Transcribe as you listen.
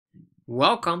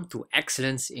Welcome to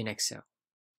Excellence in Excel.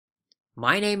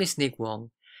 My name is Nick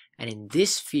Wong, and in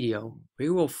this video we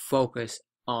will focus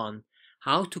on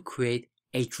how to create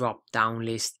a drop-down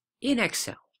list in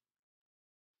Excel.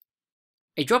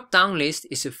 A drop-down list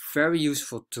is a very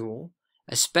useful tool,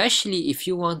 especially if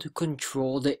you want to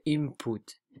control the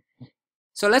input.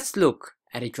 So let's look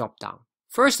at a drop-down.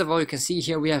 First of all, you can see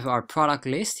here we have our product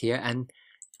list here, and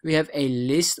we have a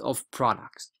list of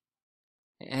products.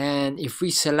 And if we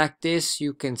select this,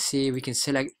 you can see we can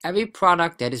select every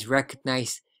product that is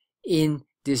recognized in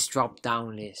this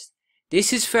drop-down list.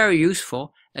 This is very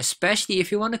useful, especially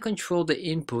if you want to control the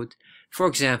input. For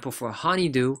example, for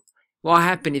honeydew, what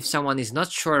happens if someone is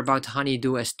not sure about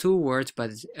honeydew as 2 words but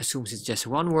assumes it's just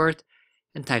 1 word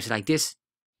and types like this?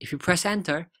 If you press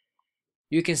enter,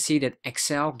 you can see that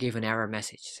Excel gave an error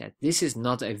message that this is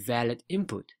not a valid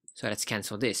input. So let's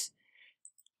cancel this.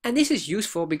 And this is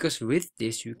useful because with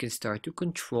this you can start to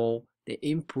control the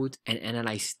input and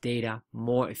analyze data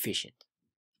more efficient.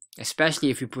 Especially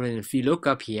if you put in a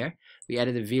VLOOKUP here, we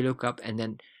added a VLOOKUP and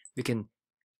then we can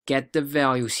get the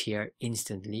values here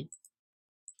instantly.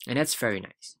 And that's very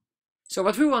nice. So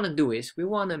what we want to do is we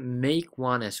want to make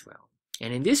one as well.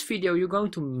 And in this video you're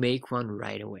going to make one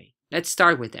right away. Let's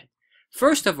start with that.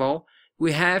 First of all,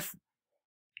 we have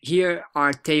here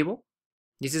our table.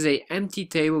 This is an empty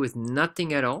table with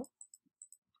nothing at all.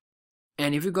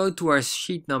 And if we go to our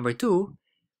sheet number 2,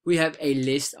 we have a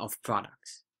list of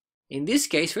products. In this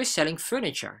case, we're selling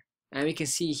furniture. And we can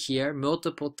see here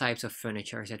multiple types of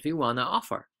furniture that we want to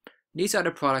offer. These are the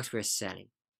products we're selling.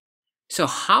 So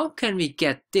how can we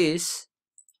get this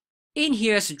in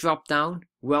here as a drop down?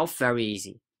 Well, very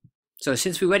easy. So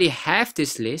since we already have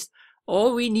this list,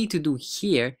 all we need to do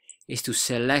here is to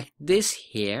select this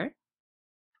here.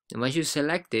 And once you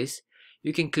select this,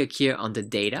 you can click here on the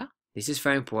data. This is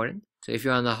very important. So if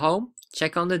you're on the home,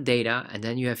 check on the data, and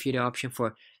then you have here the option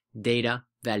for data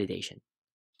validation.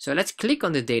 So let's click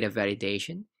on the data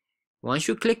validation. Once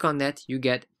you click on that, you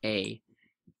get a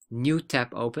new tab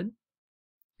open.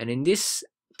 And in this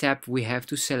tab, we have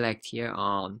to select here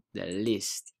on the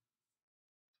list.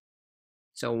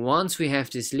 So once we have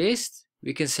this list,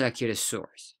 we can select here the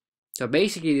source. So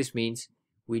basically this means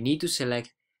we need to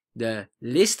select the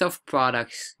list of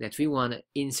products that we want to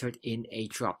insert in a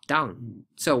drop down.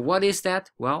 So what is that?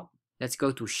 Well, let's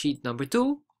go to sheet number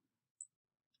 2.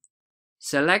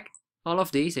 Select all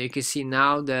of these, and you can see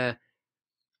now the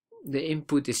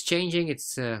input is changing.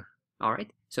 It's all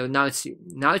right. So now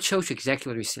it shows you exactly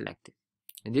what we selected.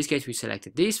 In this case, we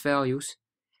selected these values,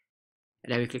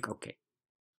 and then we click OK.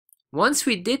 Once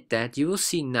we did that, you will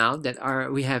see now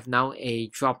that we have now a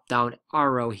drop down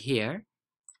arrow here.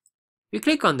 We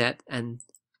click on that and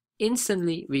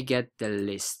instantly we get the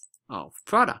list of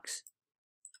products.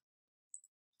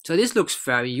 So this looks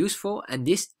very useful, and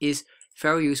this is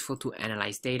very useful to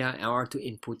analyze data or to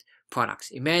input products.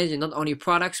 Imagine not only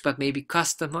products but maybe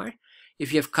customer.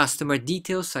 If you have customer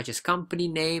details such as company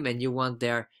name and you want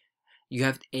there, you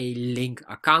have a link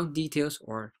account details,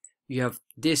 or you have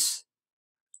this,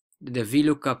 the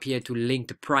VLOOKUP here to link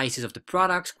the prices of the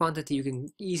products quantity, you can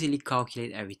easily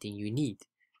calculate everything you need.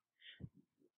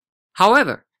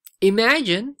 However,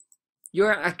 imagine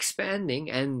you're expanding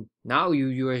and now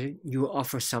you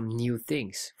offer some new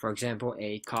things. For example,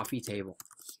 a coffee table.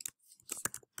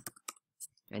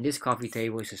 And this coffee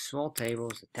table is a small table,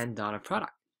 it's a $10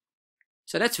 product.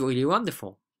 So that's really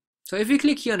wonderful. So if we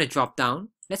click here on the drop down,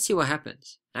 let's see what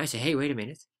happens. Now I say, hey, wait a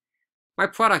minute. My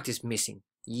product is missing.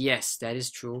 Yes, that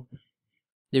is true.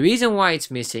 The reason why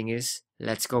it's missing is,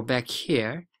 let's go back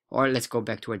here. Or let's go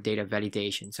back to our data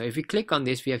validation. So if we click on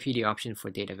this, we have here the option for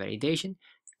data validation.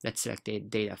 Let's select the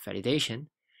data validation.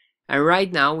 And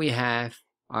right now we have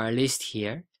our list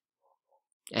here.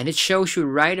 And it shows you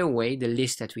right away the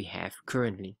list that we have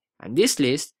currently. And this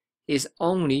list is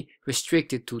only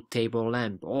restricted to table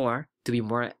lamp, or to be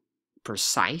more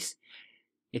precise,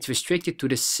 it's restricted to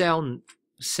the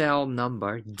cell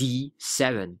number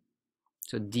D7.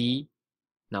 So D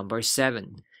number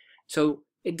 7. So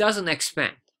it doesn't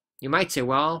expand. You might say,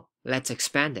 well, let's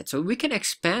expand it. So we can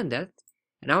expand that,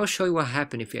 and I will show you what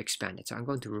happens if we expand it. So I'm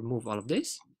going to remove all of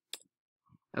this,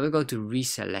 and we're going to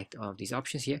reselect all of these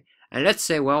options here. And let's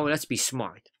say, well, let's be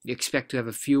smart. We expect to have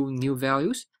a few new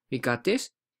values. We got this.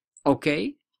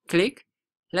 Okay, click.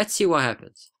 Let's see what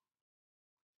happens.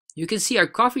 You can see our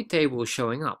coffee table is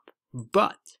showing up,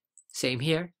 but same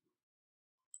here.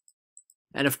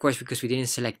 And of course, because we didn't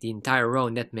select the entire row,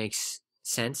 and that makes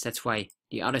sense. That's why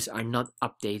the others are not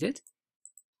updated.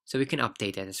 So we can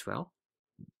update that as well.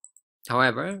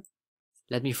 However,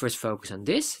 let me first focus on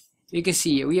this. You can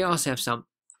see we also have some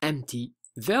empty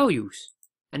values.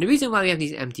 And the reason why we have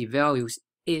these empty values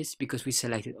is because we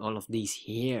selected all of these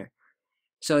here.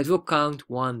 So it will count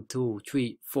 1, 2,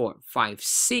 3, 4, 5,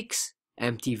 6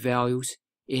 empty values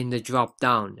in the drop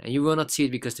down. And you will not see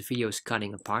it because the video is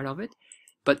cutting a part of it.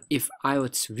 But if I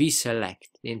would reselect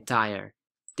the entire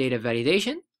data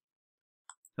validation,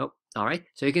 oh, alright,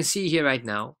 so you can see here right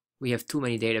now, we have too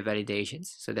many data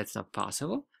validations, so that's not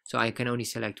possible. So I can only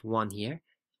select one here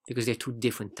because they're two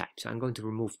different types. So I'm going to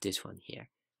remove this one here.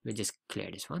 We'll just clear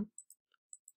this one.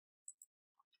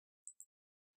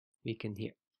 We can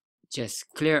here just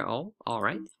clear all.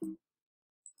 Alright.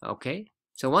 Okay.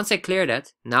 So once I clear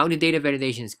that, now the data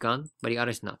validation is gone, but the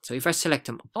others not. So if I select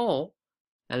them all,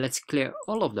 and let's clear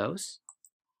all of those.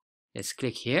 Let's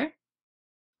click here.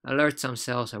 Alert some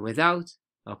cells are without.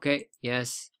 Okay,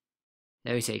 yes.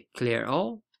 Then we say clear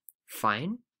all.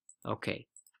 Fine. Okay.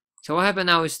 So what happened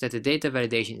now is that the data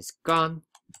validation is gone.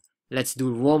 Let's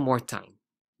do it one more time.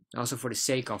 Also for the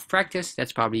sake of practice,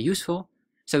 that's probably useful.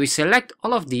 So we select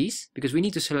all of these because we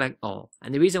need to select all.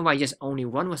 And the reason why just only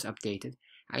one was updated,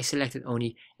 I selected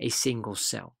only a single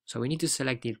cell. So we need to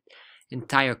select the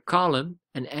entire column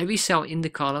and every cell in the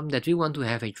column that we want to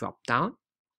have a drop down.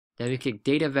 Then we click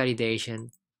data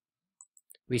validation.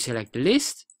 We select the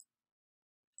list.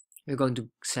 We're going to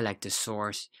select the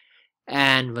source.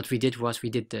 And what we did was we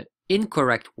did the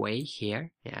incorrect way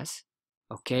here. Yes.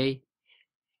 Okay.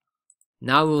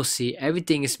 Now we'll see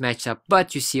everything is matched up.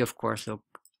 But you see, of course, look,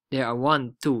 there are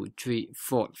 1, 2, 3,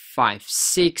 4, 5,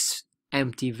 6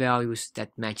 empty values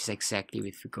that matches exactly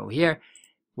if we go here.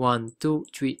 1, 2,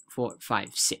 3, 4,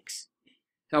 5, 6.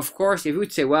 So of course, if you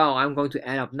would say, well, I'm going to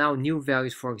add up now new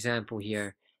values, for example,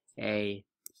 here, a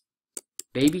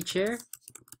baby chair,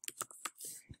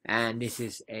 and this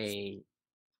is a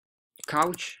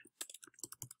couch,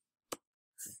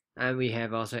 and we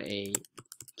have also a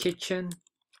kitchen.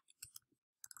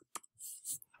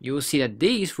 You will see that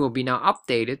these will be now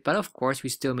updated, but of course, we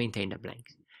still maintain the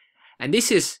blanks. And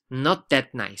this is not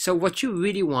that nice. So what you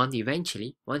really want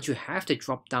eventually, once you have the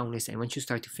drop-down list and once you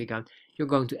start to figure out you're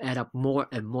going to add up more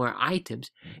and more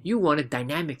items, you want a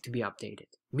dynamic to be updated.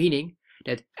 Meaning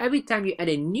that every time you add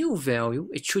a new value,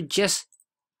 it should just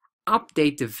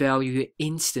update the value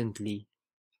instantly.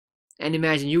 And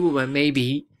imagine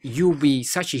maybe you be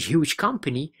such a huge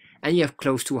company and you have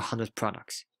close to 100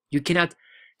 products. You cannot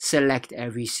select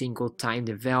every single time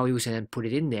the values and then put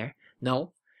it in there.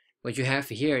 No. What you have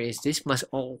here is this must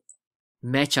all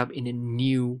match up in a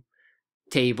new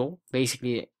table.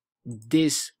 Basically,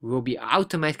 this will be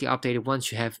automatically updated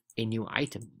once you have a new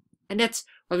item. And that's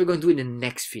what we're going to do in the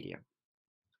next video.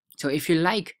 So if you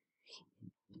like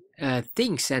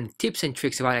things and tips and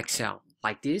tricks about Excel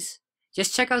like this,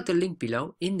 just check out the link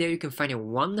below. In there you can find a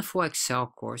wonderful Excel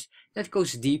course that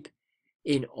goes deep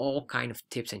in all kind of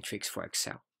tips and tricks for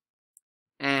Excel.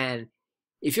 And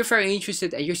if you're very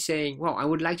interested and you're saying, well, I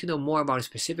would like to know more about a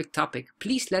specific topic,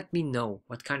 please let me know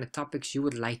what kind of topics you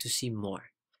would like to see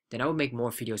more. Then I will make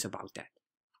more videos about that.